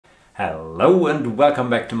Hello and welcome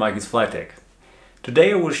back to Mikey's Flightdeck.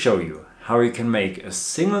 Today I will show you how you can make a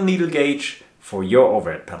single needle gauge for your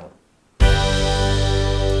overhead panel.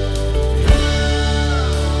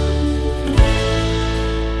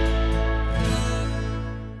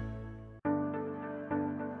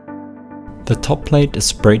 The top plate is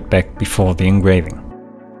sprayed back before the engraving.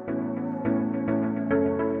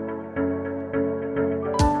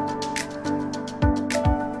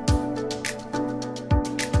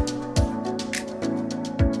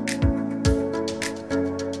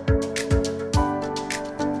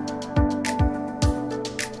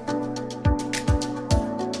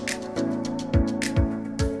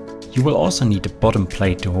 You will also need a bottom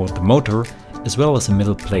plate to hold the motor, as well as a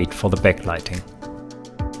middle plate for the backlighting.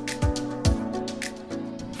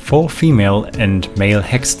 4 female and male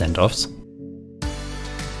hex standoffs,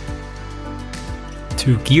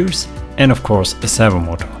 2 gears and of course a servo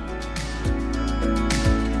motor.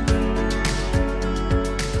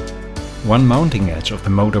 One mounting edge of the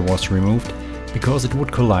motor was removed because it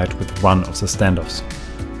would collide with one of the standoffs.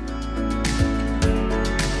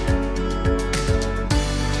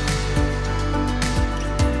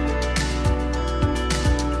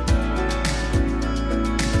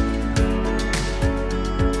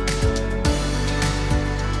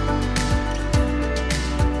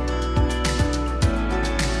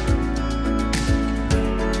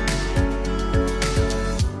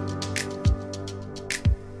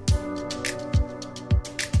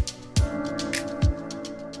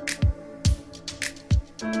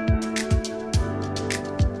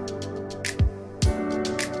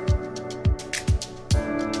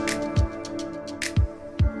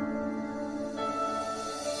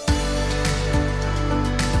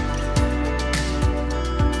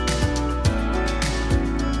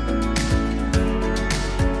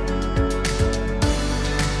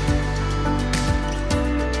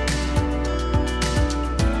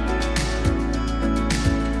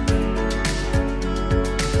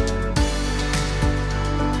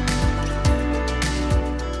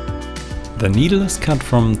 The needle is cut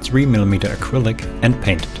from 3mm acrylic and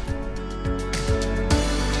painted.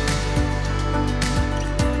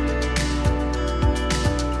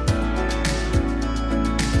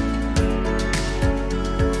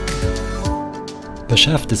 The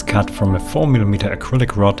shaft is cut from a 4mm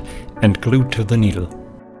acrylic rod and glued to the needle.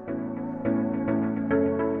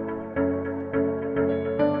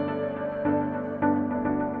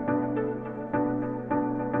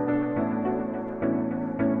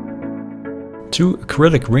 Two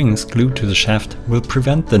acrylic rings glued to the shaft will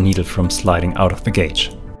prevent the needle from sliding out of the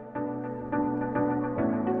gauge.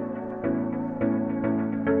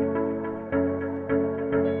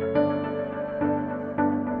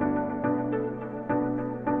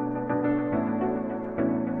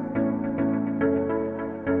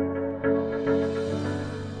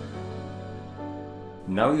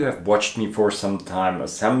 Now you have watched me for some time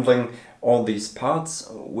assembling all these parts,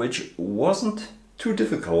 which wasn't too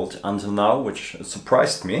difficult until now, which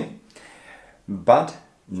surprised me. But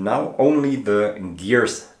now only the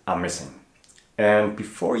gears are missing. And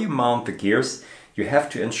before you mount the gears, you have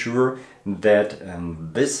to ensure that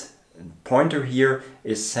this pointer here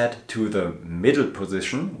is set to the middle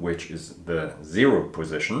position, which is the 0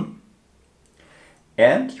 position.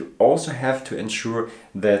 And you also have to ensure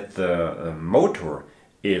that the motor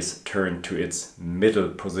is turned to its middle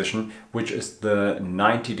position, which is the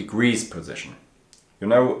 90 degrees position. You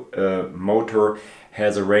know, a motor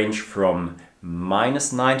has a range from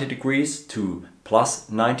 -90 degrees to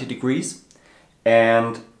 +90 degrees,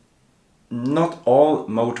 and not all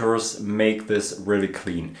motors make this really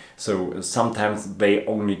clean. So sometimes they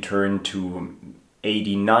only turn to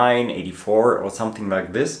 89, 84 or something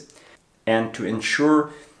like this. And to ensure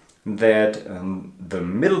that the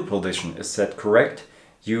middle position is set correct,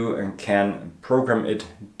 you can program it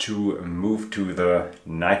to move to the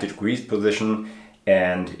 90 degrees position,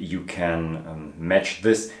 and you can match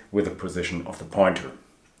this with the position of the pointer.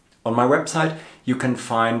 On my website you can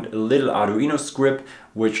find a little Arduino script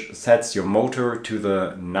which sets your motor to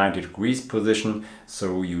the 90 degrees position,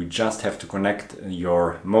 so you just have to connect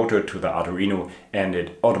your motor to the Arduino and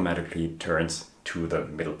it automatically turns to the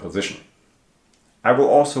middle position. I will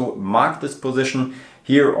also mark this position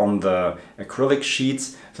here on the acrylic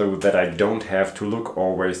sheets so that I don't have to look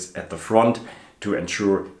always at the front to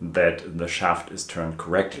ensure that the shaft is turned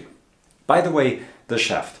correctly. By the way, the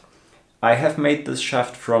shaft. I have made this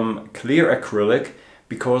shaft from clear acrylic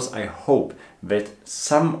because I hope that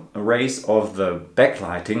some rays of the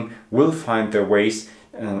backlighting will find their ways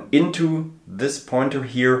into this pointer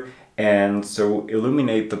here and so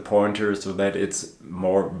illuminate the pointer so that it's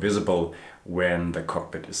more visible when the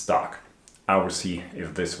cockpit is dark. I will see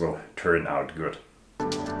if this will turn out good.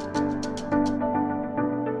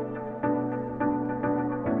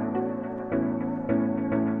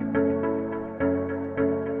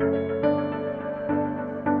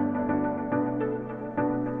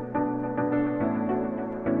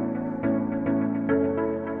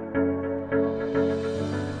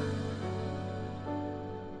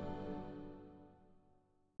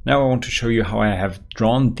 Now I want to show you how I have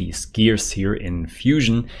drawn these gears here in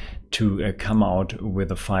Fusion to come out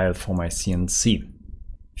with a file for my CNC.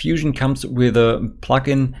 Fusion comes with a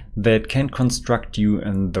plugin that can construct you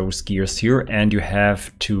those gears here, and you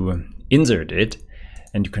have to insert it.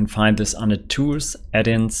 And you can find this under Tools,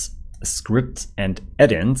 Add-ins, Scripts and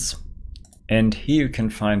Add-ins. And here you can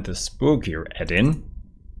find the spur gear add-in.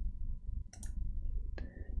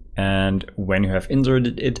 And when you have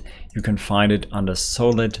inserted it, you can find it under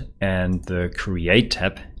Solid and the Create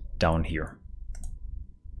tab down here.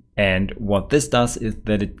 And what this does is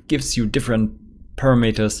that it gives you different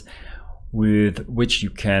parameters with which you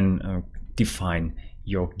can define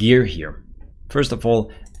your gear here. First of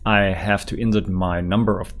all, I have to insert my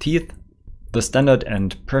number of teeth. The standard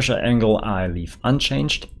and pressure angle I leave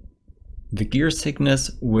unchanged. The gear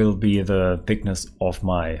thickness will be the thickness of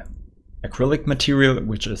my acrylic material,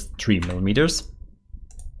 which is 3 mm.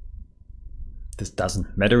 This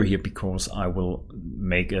doesn't matter here because I will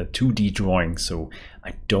make a 2D drawing, so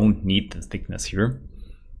I don't need the thickness here.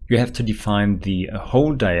 You have to define the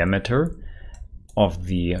hole diameter of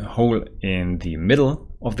the hole in the middle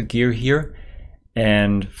of the gear here.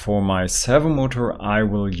 And for my servo motor, I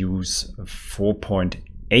will use a 4.8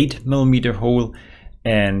 mm hole,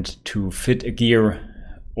 and to fit a gear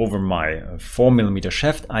over my 4 mm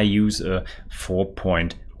shaft, I use a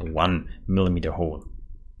 4.1 mm hole.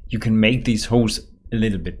 You can make these holes a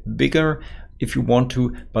little bit bigger if you want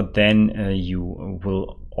to, but then you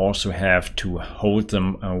will also have to hold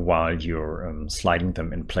them while you're sliding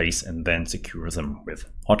them in place and then secure them with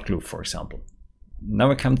hot glue, for example. Now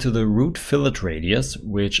we come to the root fillet radius,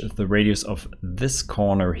 which is the radius of this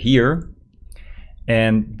corner here.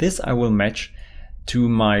 And this I will match to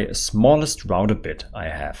my smallest router bit I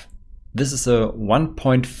have. This is a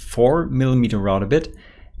 1.4 mm router bit,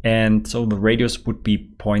 and so the radius would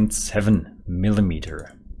be 0.7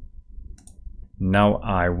 mm. Now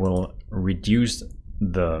I will reduce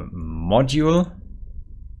the module.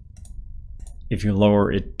 If you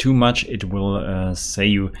lower it too much, it will say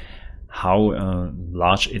you how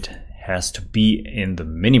large it has to be in the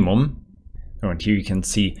minimum. And here you can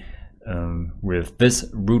see with this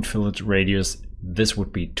root fillet radius, this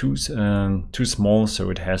would be too small, so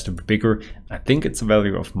it has to be bigger. I think it's the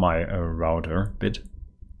value of my router bit.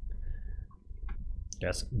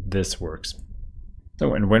 Yes, this works.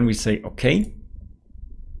 So, and when we say OK,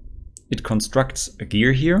 it constructs a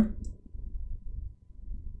gear here.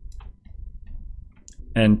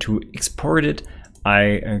 And to export it,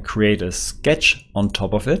 I create a sketch on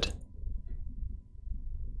top of it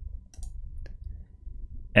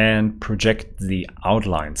and project the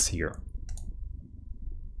outlines here.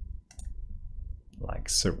 Like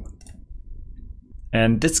so.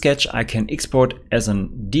 And this sketch I can export as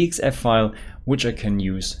an DXF file, which I can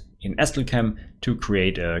use in STLCam to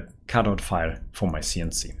create a cutout file for my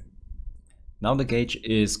CNC. Now the gauge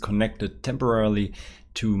is connected temporarily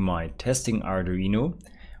to my testing Arduino,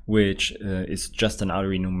 which is just an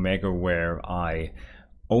Arduino Mega where I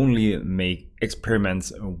only make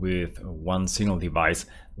experiments with one single device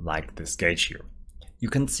like this gauge here. You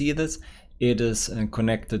can see this. It is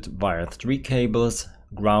connected via 3 cables,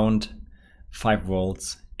 ground, 5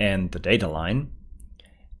 volts and the data line.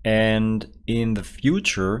 And in the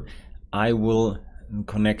future, I will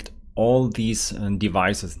connect all these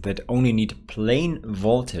devices that only need plain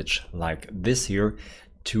voltage like this here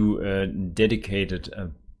to a dedicated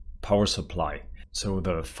power supply. So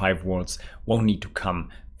the 5 volts won't need to come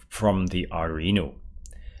from the Arduino.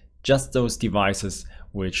 Just those devices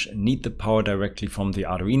which need the power directly from the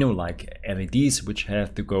Arduino, like LEDs which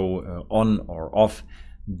have to go on or off,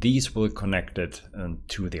 these will connect it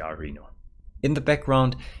to the Arduino. In the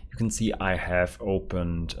background you can see I have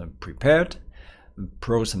opened Prepared,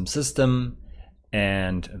 Prosim System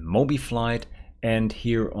and MobiFlight, and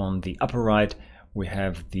here on the upper right we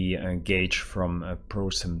have the gauge from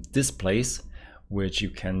Prosim Displays, which you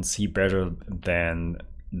can see better than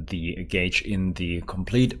the gauge in the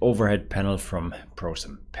complete overhead panel from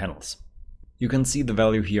Prosim Panels. You can see the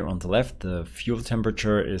value here on the left. The fuel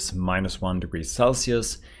temperature is -1 degree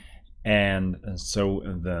Celsius, and so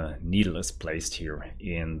the needle is placed here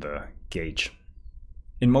in the gauge.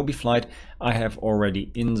 In MobiFlight I have already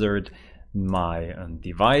inserted my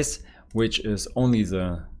device, which is only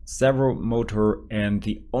the servo motor, and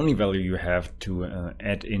the only value you have to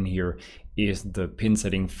add in here is the pin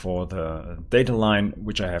setting for the data line,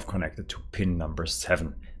 which I have connected to pin number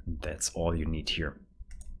 7. That's all you need here.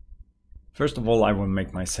 First of all, I will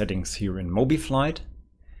make my settings here in MobiFlight.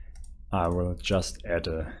 I will just add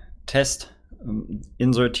a test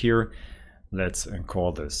insert here. Let's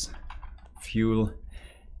call this fuel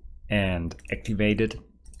and activate it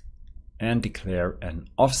and declare an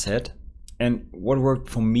offset. And what worked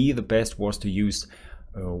for me the best was to use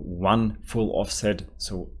one full offset,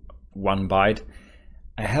 so 1 byte.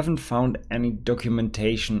 I haven't found any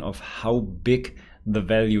documentation of how big the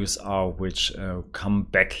values are which come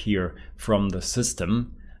back here from the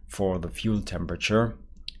system for the fuel temperature.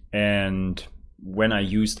 And when I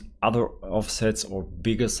used other offsets or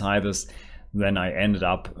bigger sizes, then I ended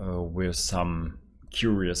up with some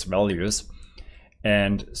curious values.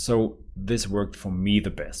 And so this worked for me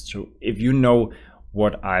the best. So if you know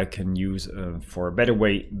what I can use for a better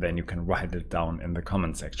way, then you can write it down in the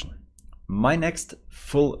comment section. My next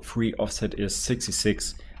full free offset is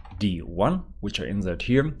 66D1, which I insert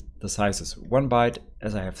here. The size is 1 byte,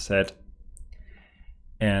 as I have said.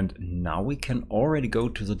 And now we can already go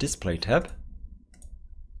to the display tab,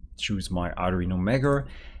 choose my Arduino Mega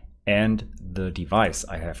and the device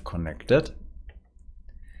I have connected.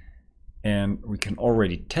 And we can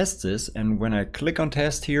already test this, and when I click on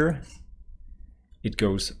test here, it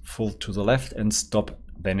goes full to the left, and stop,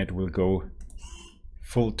 then it will go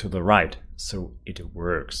full to the right, so it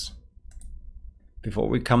works. Before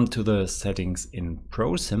we come to the settings in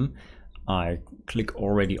Prosim, I click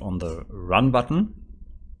already on the Run button,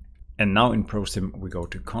 and now in Prosim we go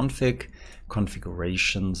to Config,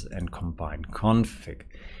 Configurations and Combine Config.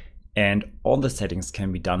 And all the settings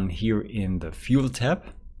can be done here in the Fuel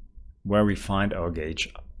tab, where we find our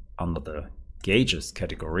gauge under the Gauges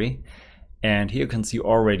category. And here you can see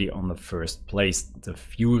already on the first place the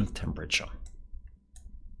fuel temperature.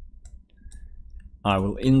 I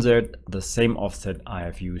will insert the same offset I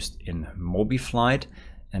have used in MobiFlight,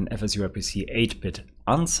 an FSURPC 8-bit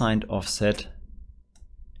unsigned offset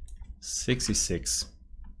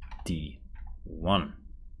 66D1.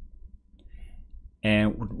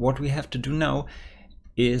 And what we have to do now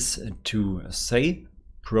is to say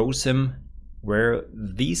Prosim where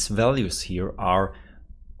these values here are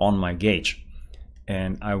on my gauge.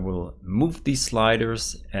 And I will move these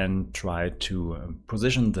sliders and try to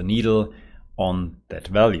position the needle on that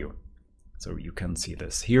value. So you can see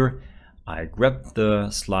this here. I grab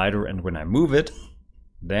the slider, and when I move it,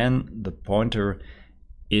 then the pointer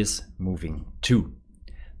is moving too.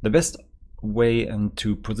 The best way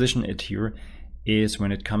to position it here is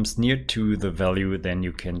when it comes near to the value, then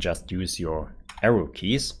you can just use your arrow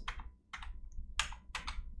keys.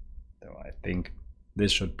 So I think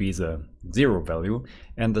this should be the 0 value,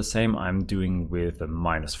 and the same I'm doing with the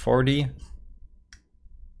 -40.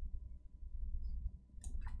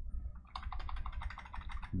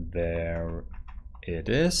 There it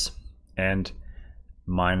is, and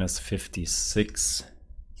 -56.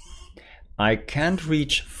 I can't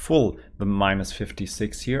reach full the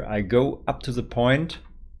 -56 here. I go up to the point.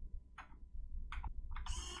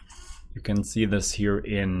 You can see this here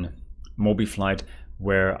in MobiFlight,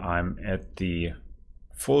 where I'm at the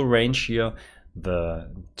full range here, the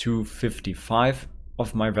 255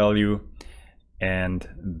 of my value, and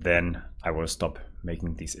then I will stop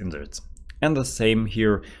making these inserts. And the same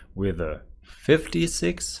here with a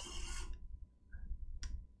 56.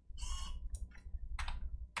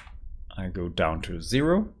 I go down to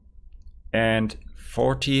 0, and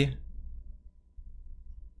 40.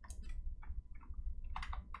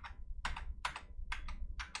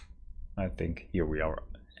 I think here we are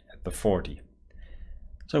at the 40.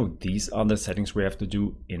 So these are the settings we have to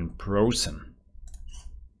do in Prosim.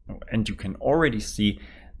 And you can already see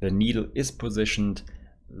the needle is positioned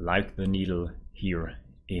like the needle here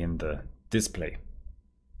in the display.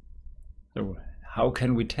 So how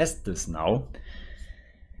can we test this now?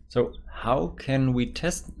 So how can we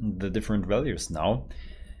test the different values now?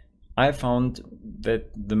 I found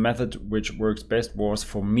that the method which works best was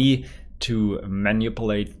for me to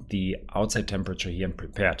manipulate the outside temperature here in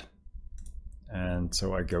Prepared. And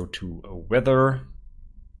so I go to Weather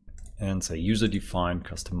and say User Defined,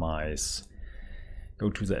 Customize, go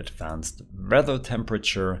to the Advanced Weather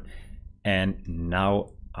Temperature, and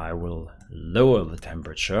now I will lower the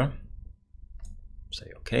temperature.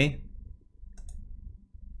 Say OK.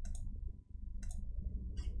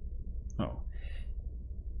 Oh.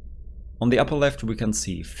 On the upper left we can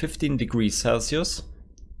see 15 degrees Celsius,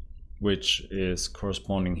 which is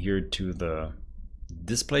corresponding here to the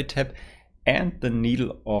display tab, And the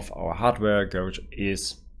needle of our hardware gauge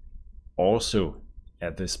is also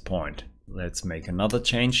at this point. Let's make another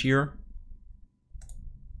change here.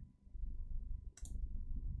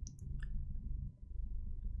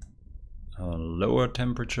 A lower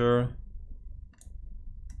temperature.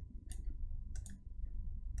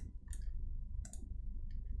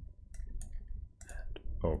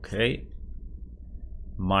 Okay.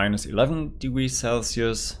 Minus 11 degrees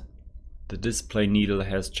Celsius. The display needle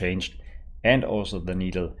has changed, and also the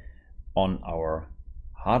needle on our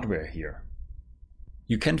hardware here.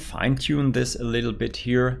 You can fine-tune this a little bit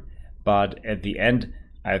here, but at the end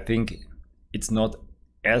I think it's not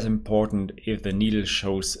as important if the needle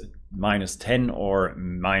shows minus 10 or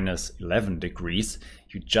minus 11 degrees.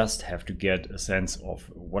 You just have to get a sense of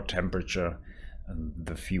what temperature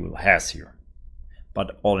the fuel has here.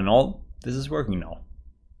 But all in all, this is working now.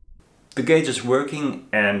 The gauge is working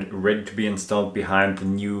and ready to be installed behind the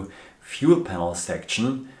new fuel panel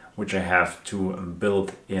section, which I have to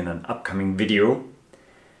build in an upcoming video.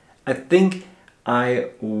 I think I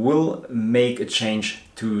will make a change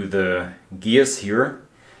to the gears here,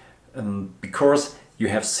 because you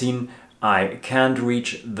have seen I can't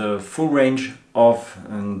reach the full range of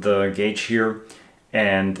the gauge here,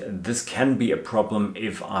 and this can be a problem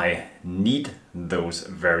if I need those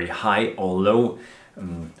very high or low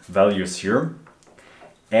values here.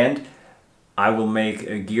 And I will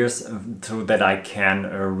make gears so that I can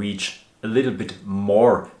reach a little bit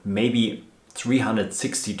more, maybe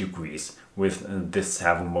 360 degrees with this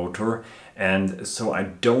servo motor, and so I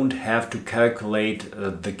don't have to calculate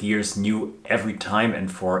the gears new every time and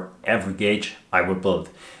for every gauge I will build.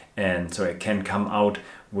 And so I can come out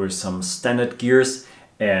with some standard gears,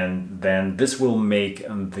 and then this will make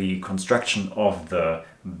the construction of the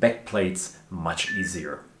back plates much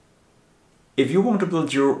easier. If you want to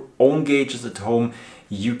build your own gauges at home,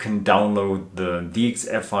 you can download the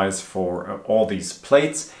DXF files for all these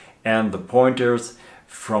plates and the pointers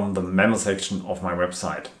from the memo section of my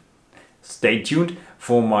website. Stay tuned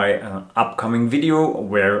for my upcoming video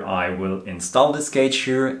where I will install this gauge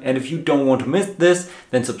here, and if you don't want to miss this,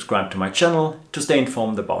 then subscribe to my channel to stay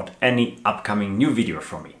informed about any upcoming new video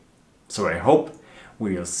from me. So I hope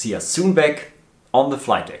we'll see us soon back on the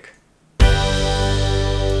flight deck.